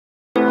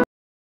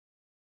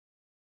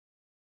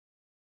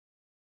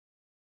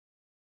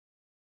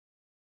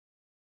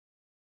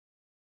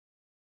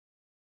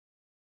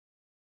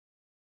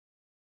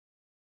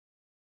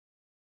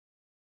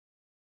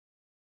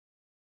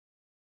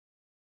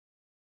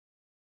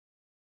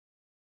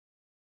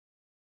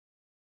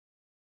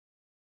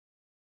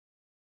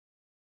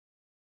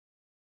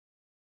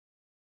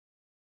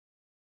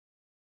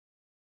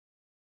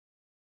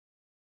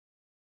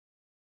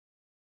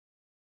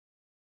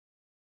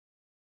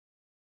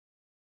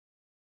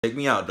Check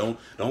me out. Don't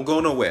go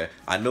nowhere.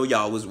 I know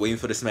y'all was waiting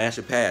for the smash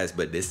or pass,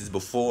 but this is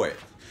before it.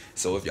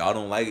 So if y'all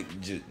don't like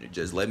it,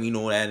 just let me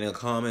know that in the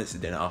comments,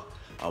 and then I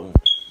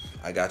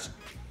got you.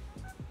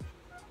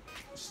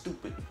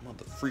 Stupid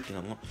mother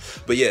freaking.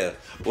 But yeah,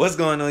 what's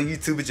going on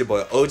YouTube? It's your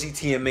boy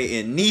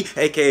OGTMA and Nee,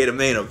 aka the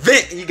main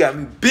event. And you got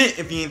me bent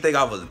if you didn't think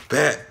I was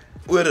back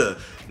with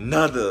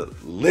another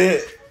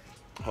lit.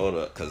 Hold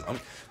up, cause I'm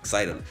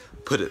excited.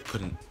 Put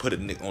a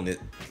nick on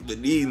it.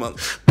 But these mother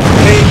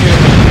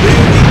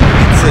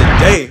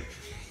today,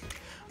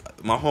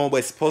 my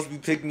homeboy's supposed to be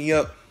picking me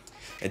up,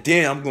 and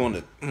then I'm going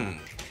to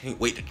can't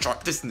wait to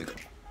drop this nigga.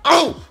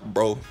 Oh,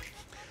 bruh,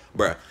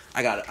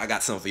 I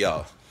got something for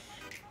y'all.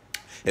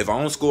 If I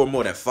don't score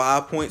more than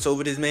 5 points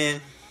over this man,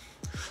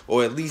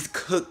 or at least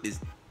cook this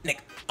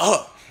nigga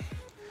up,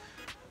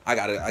 I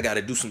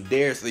gotta do some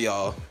dares for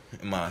y'all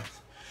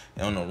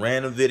on a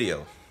random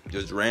video,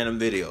 just random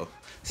video.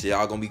 So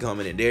y'all gonna be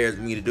coming in dares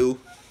for me to do.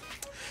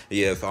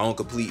 Yeah, if I don't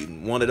complete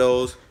one of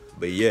those,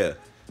 but yeah.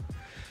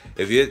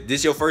 If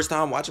this your first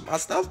time watching my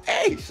stuff,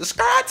 hey,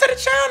 subscribe to the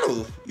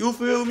channel. You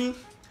feel me?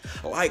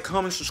 Like,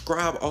 comment,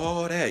 subscribe,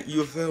 all that.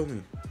 You feel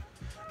me?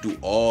 Do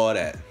all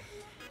that.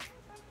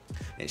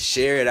 And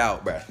share it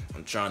out, bruh.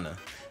 I'm trying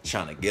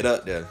to get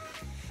up there.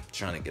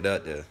 Trying to get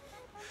up there.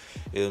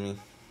 Feel me?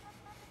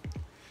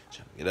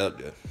 Trying to get up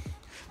there.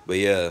 But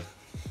yeah.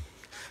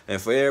 And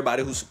for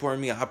everybody who support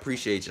me, I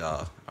appreciate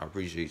y'all. I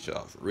appreciate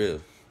y'all for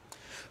real.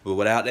 But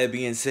without that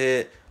being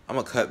said, I'm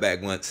gonna cut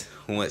back once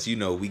you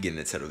know we getting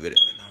into the video.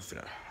 And I'm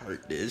finna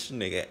hurt this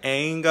nigga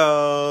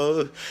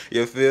angle.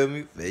 You feel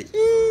me?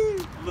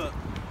 Look,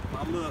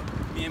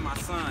 me and my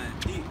son,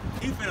 he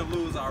finna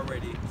lose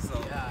already.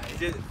 So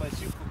yeah, but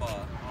shoot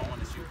football. I don't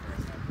wanna shoot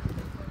first.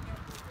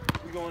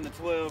 We going to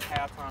 12,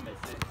 halftime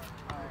at 6.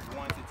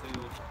 1 to 2.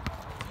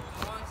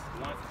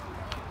 1 to 2.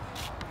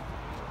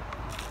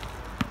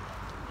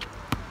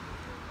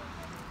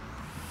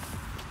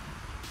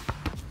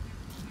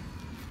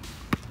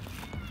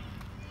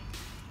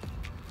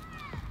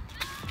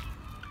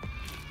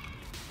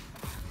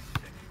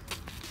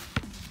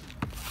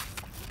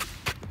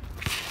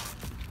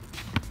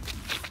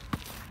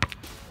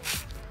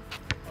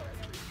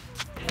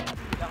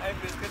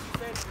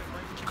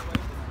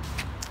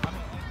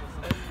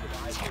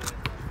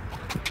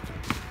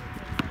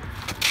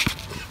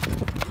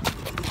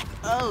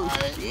 Oh,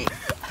 shit.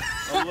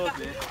 A little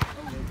bit.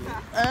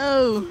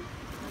 Oh.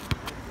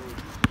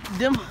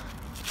 Them.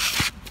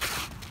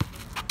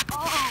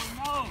 Oh,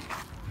 no.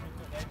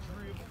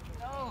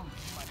 No.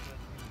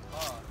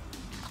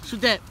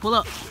 Shoot that. Pull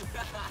up. I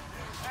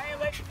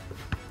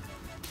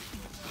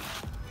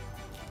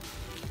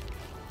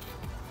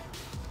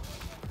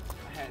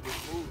had this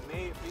move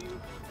made for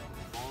you.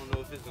 I don't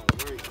know if it's gonna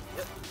work.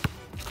 Yep.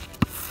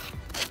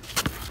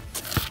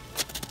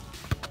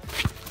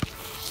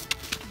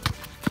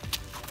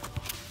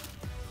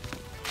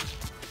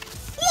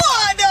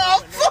 What the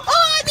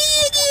fuck,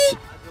 nigga?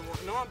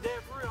 No, I'm dead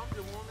for real. I'm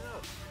just warming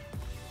up.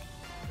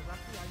 Cause I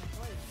see how you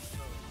play.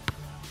 So,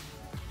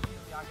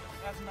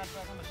 as a matter of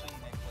fact, I'm gonna show you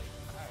next play.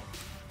 Alright.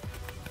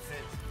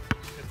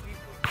 Cause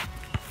people,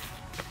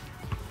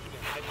 you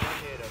can hype my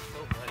head up so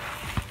much.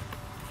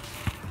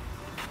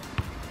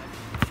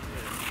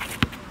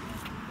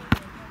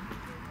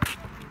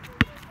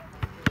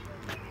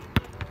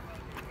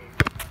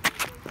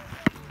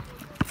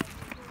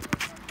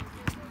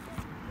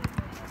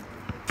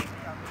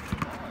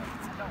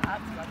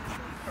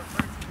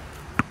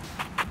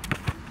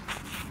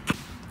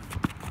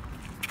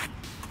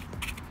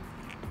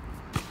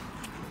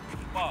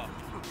 Ball.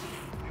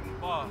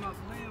 Ball. I'm not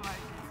playing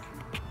like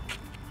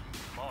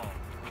ball.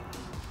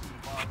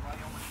 Ball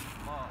right on my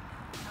ball.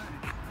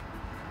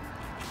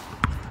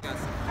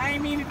 I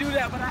ain't mean to do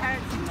that, but I had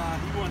to. Nah,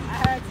 he won. I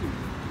had to.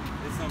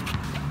 It's some.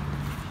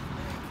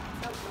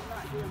 I'm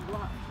not getting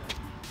blocked.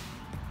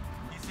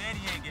 He said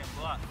he ain't getting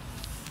blocked.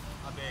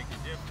 I beg you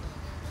different.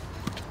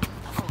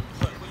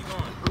 What? Where you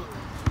going?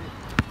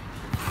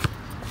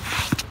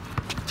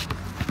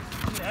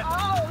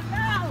 Oh,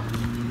 no!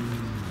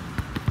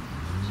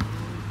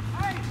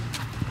 Hey!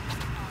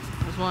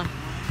 That's one.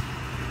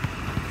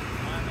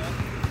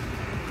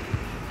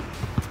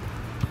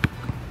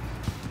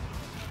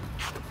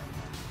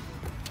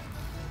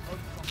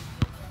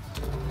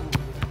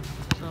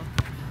 So.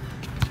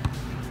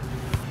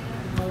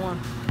 1-1.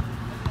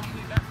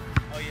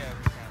 Oh yeah,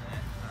 we got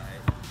that.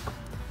 Alright.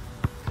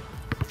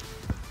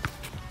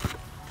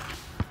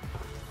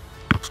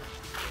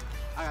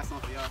 I got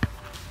something for y'all.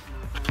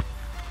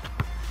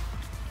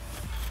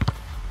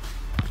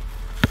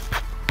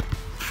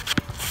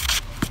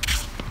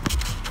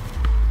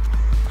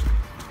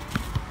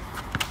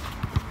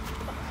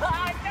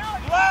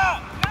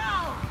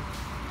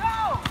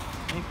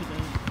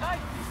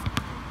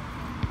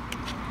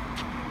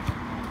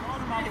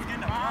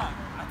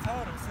 I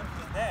told him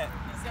simple as that.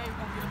 He said he's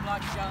gonna get a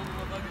block shot on the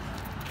motherfuckers.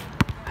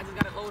 I just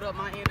gotta hold up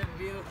my end of the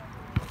field.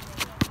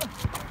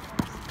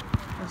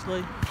 That's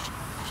like.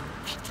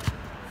 See,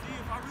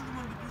 if I really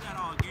wanted to do that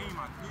all game,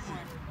 I could.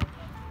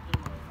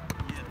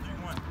 Yeah,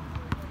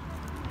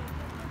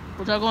 3-1.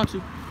 What y'all going to?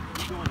 We're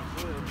going to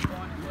 12. We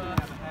have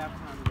a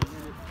halftime in a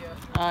minute. Yeah.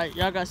 All right,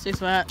 y'all got 6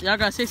 for y'all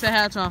got 6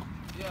 at halftime.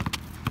 Yeah.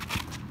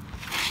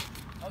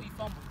 Oh, you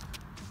fumbled.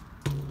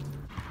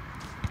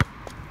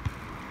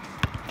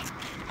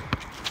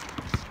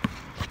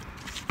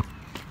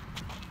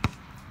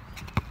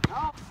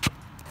 No.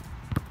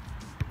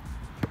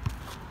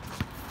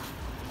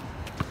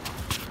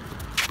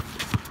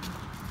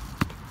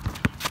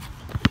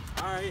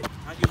 All right,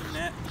 I'll give him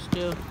that.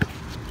 Still.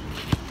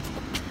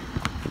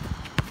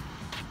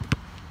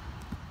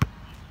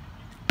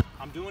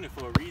 I'm doing it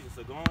for a reason,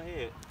 so go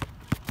ahead.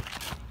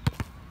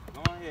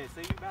 Go ahead,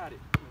 say you about it.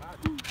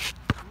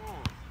 Come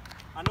on.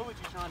 I know what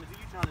you're trying to do.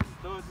 You're trying to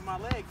throw it to my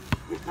legs.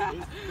 It's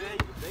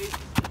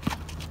basic.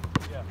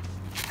 Yeah.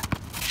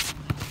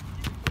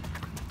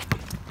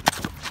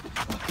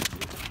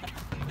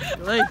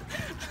 Late.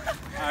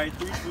 All right,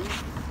 3-2.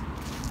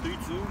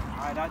 3-2. All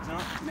right, I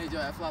jump. Made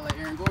your ass fly like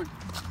Aaron Gordon.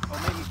 Oh,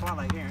 made me fly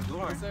like Aaron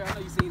Gordon. Yes, sir. I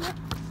know you seen that.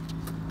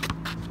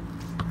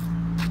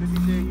 Cause he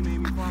said you made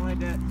me fly like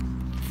that.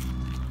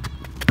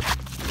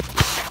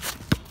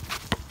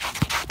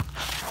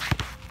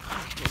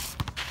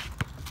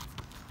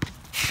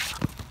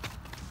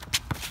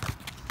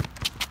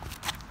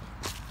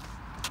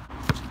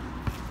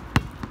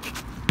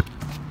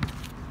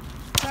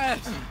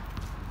 Pass.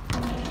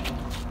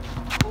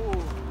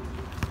 Ooh.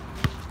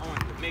 I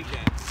wanted to make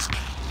that.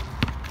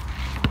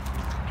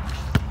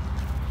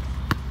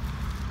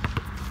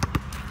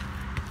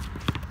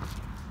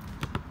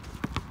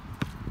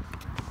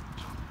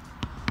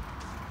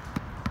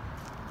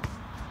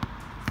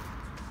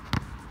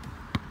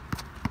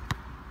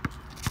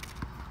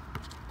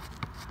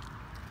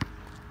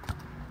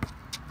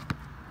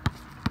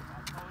 I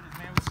told this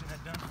man we should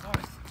have done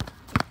twice.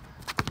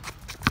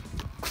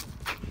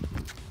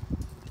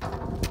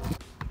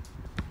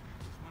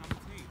 What I'm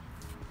gonna take.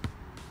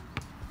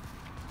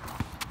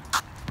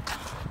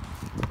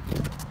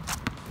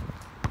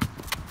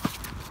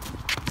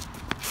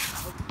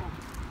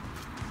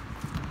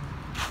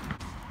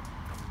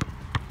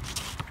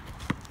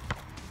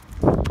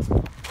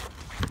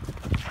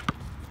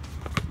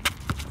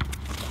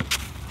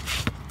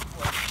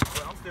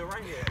 Well, I'm still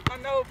right here. I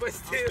know, but I'm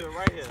still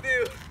right here.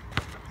 Still.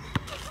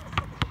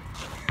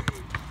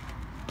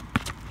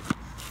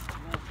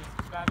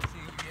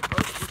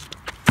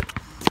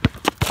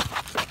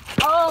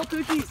 Oh,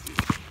 cookies.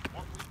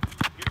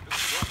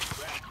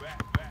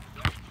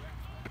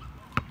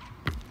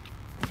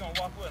 You gonna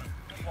walk with him?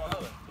 Walk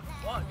with him.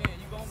 What, man?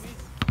 You gonna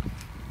miss?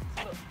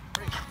 Look,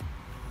 break.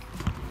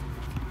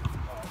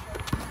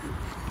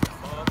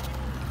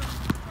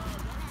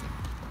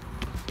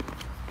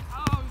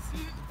 Oh, you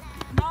see it?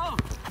 No.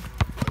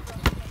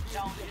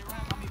 Y'all get it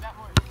around. I mean,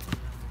 backward.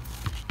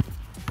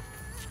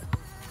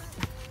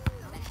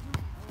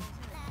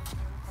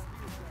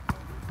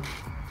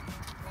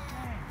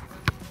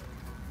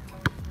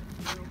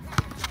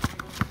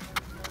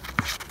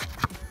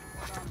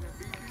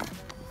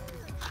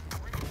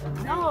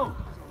 No.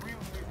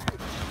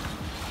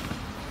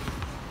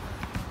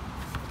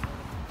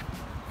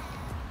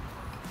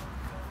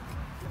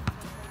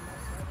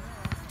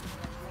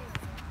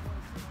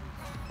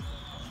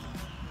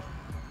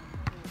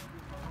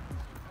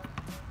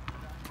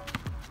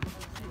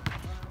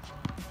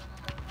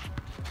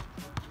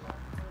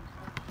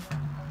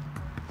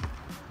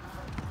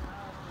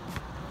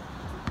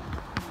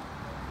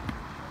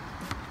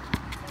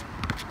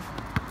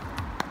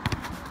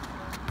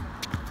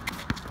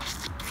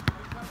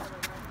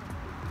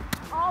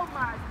 Oh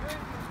my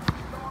goodness.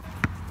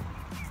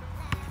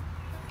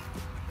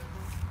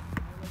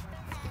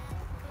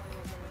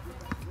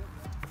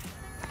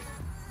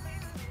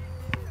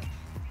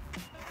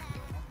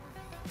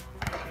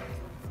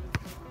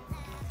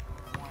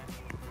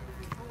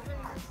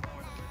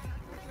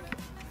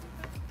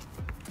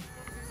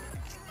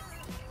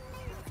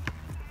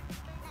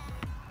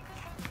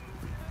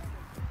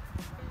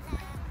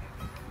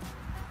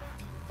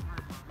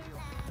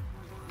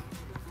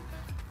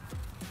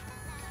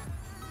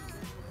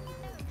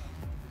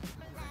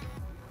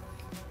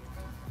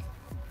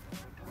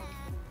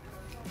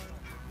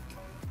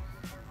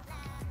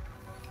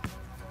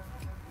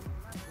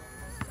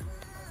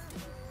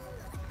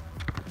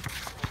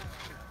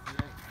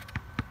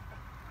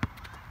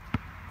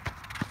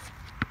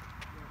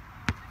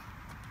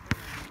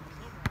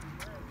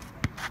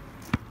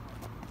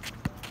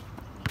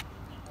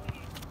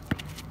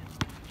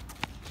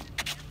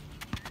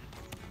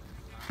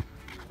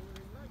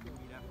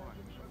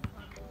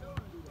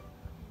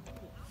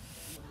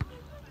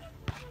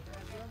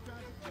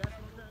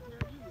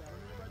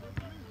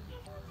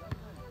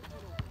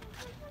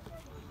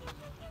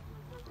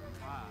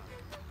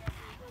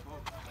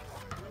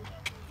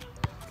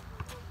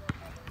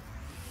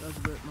 That's a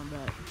bit my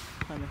bad.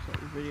 Trying to start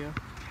the video.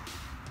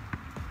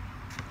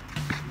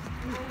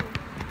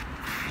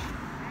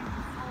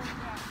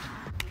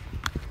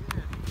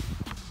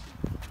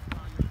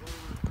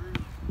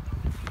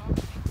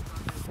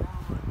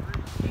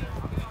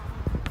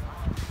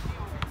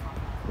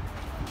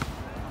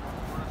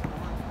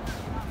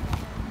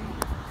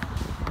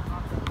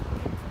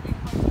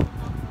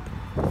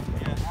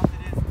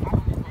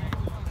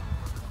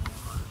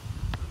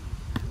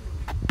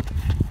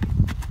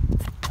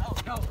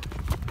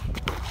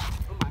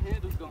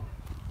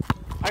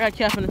 got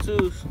cap in the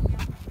twos.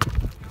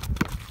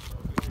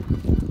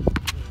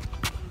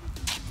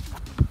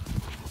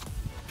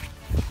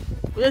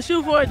 Let's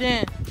shoot for it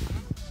then.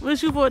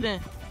 Let's shoot for it then.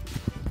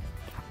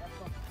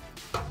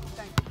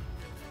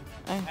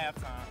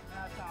 Halftime.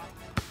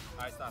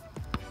 Alright, stop.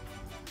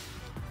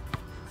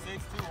 6-2,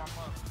 I'm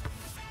up.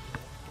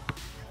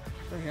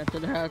 Right after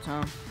the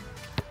halftime.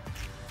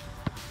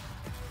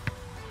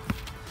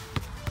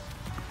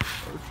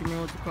 What you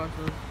mean with the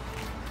crossover?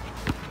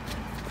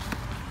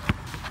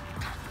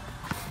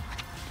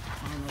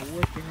 I don't know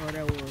what the hell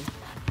that was.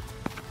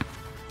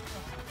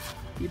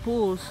 He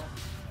pulls.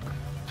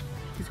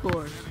 He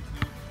scores.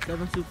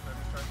 7-2.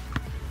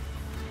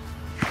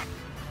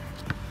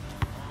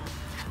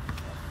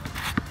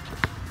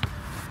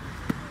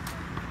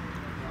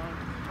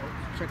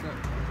 Check up.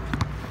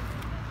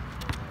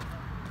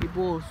 He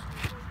pulls.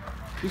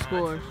 He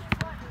scores.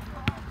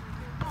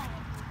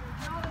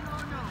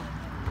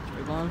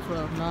 They're going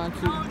 12, 9-2.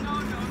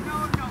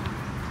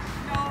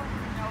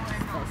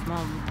 Stop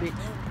smiling,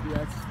 bitch. You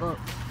ass as fuck.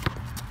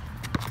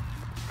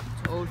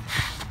 Told you.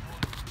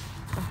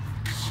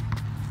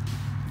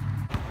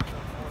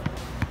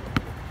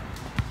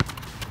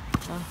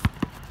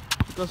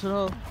 Go to the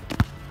hole.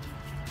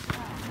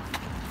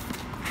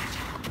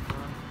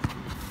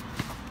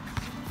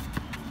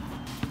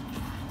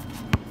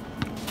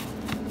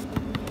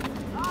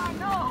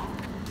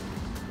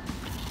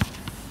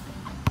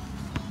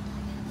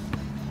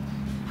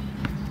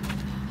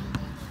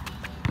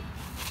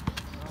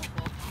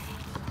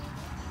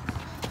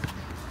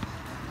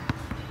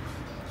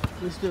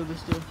 Let's do.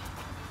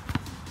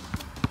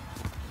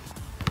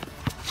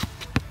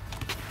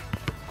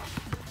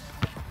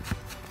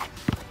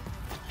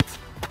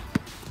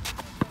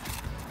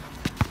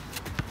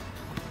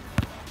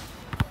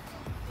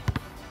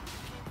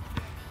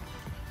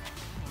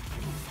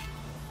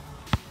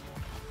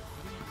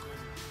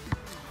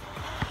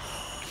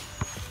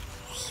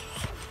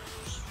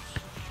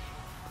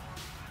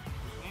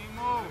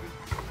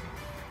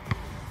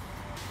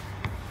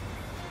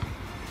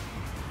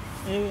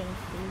 Yeah.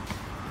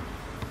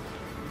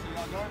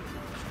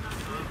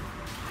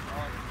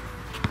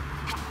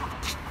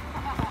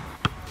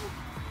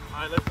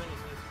 Alright, let's finish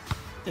this.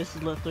 This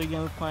is Little 3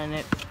 Games playing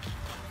it.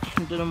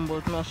 Do them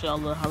boys, make sure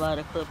I'll highlight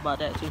a clip about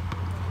that too.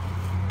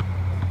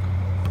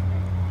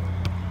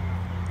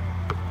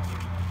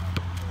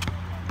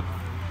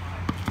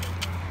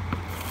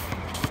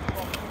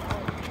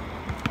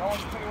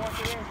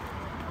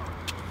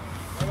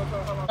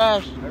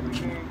 Gosh.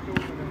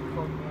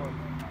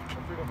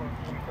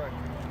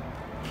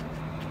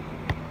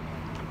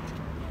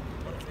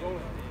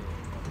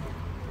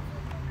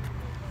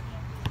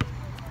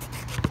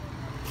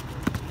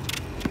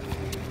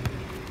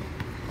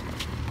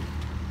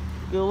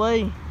 Good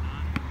lay.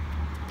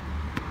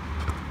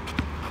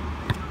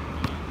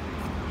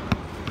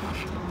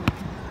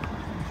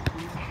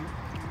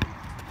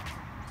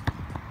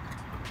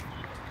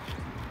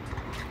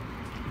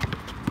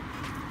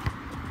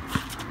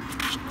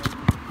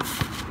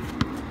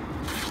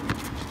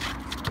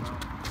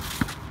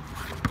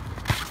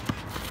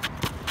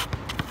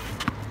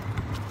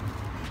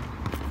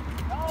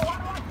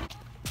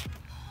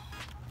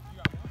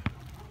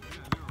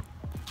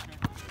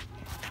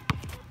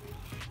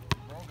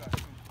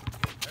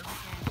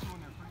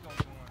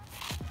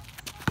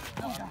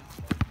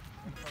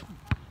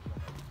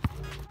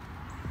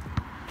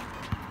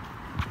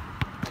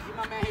 Give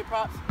my man here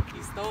props.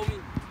 He stole me.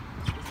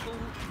 It's cool.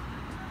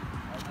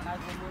 That was a nice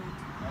little move.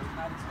 I was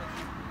not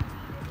expecting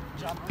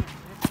to jump on it.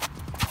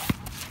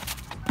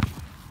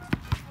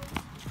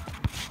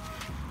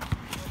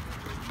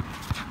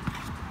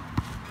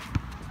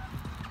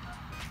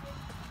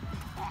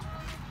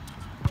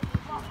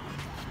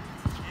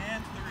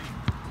 And 3.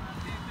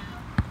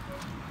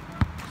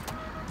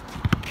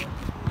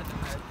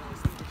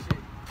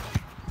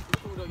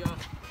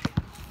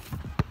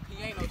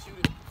 He ain't no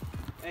shooter.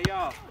 Hey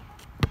y'all,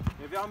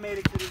 if y'all made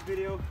it to this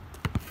video,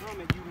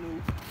 comment you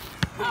knew.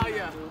 Oh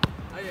yeah.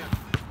 Oh yeah.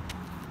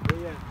 But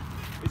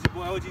yeah, it's your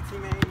boy OG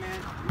T-Man, man.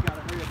 We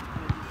gotta hurry up and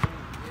finish this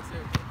game. Yes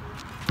sir.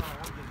 Sorry,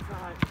 I'm getting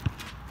tired.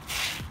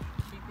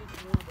 He thinks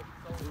he won, but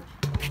he's so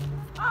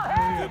Oh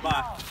hey!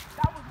 Goodbye.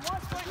 That was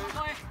 1 point, my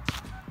boy.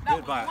 That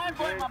Goodbye. was 1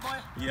 point, my boy.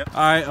 Yep.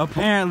 All right.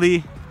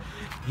 Apparently,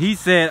 he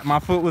said my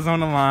foot was on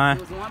the line,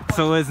 It was 1 point.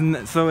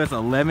 so it's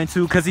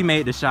 11-2 because he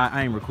made the shot.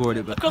 I ain't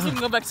recorded, but Of course, we can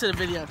go back to the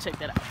video and check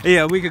that out.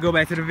 yeah, we could go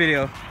back to the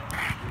video.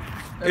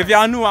 If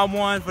y'all knew I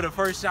won for the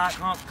first shot,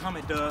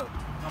 comment dub.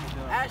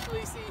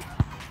 Actually, see.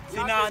 See,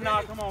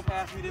 nah, come on,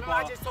 pass me this Remember,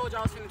 ball. I just told y'all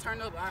I was finna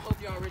turn up. I hope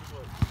y'all ready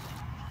for it.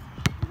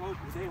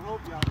 They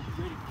hope y'all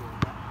ready for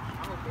it. I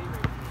hope they ready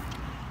for it.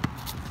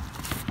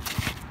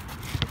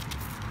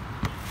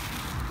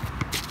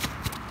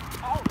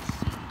 Oh,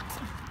 shit.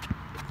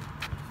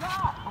 No!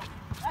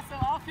 That's an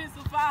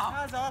offensive foul.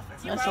 How's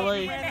offense? That's a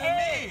lay. In the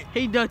head.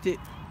 He ducked it.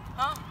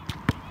 Huh?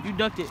 You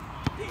ducked it.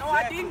 No,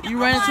 I didn't.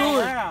 You ran into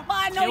it. Around. But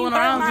I know They you went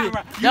hurt around my... it.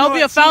 That would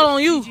be a foul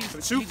on you.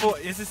 Shoot for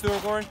is it still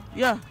recording?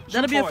 Yeah,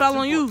 that'll be a for it, foul shoot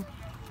on for you.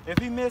 If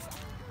he missed,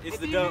 it's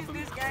If the he dub missed for me.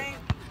 this game,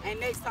 And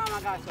next time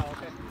I got y'all,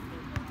 okay?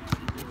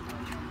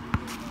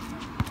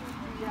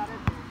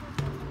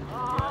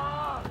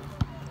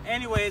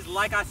 Anyways,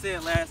 like I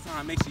said last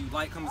time, make sure you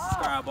like, comment,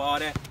 subscribe, all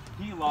that.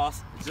 He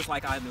lost, just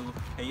like I knew.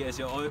 And yes,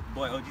 your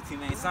boy OG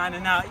Teammate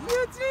signing out.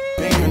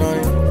 Beaming on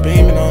it,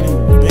 beaming on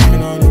it,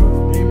 beaming on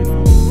it, beaming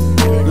on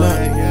it. Look,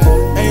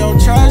 hey, yo,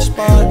 trash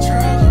spot.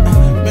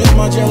 Miss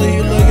my jelly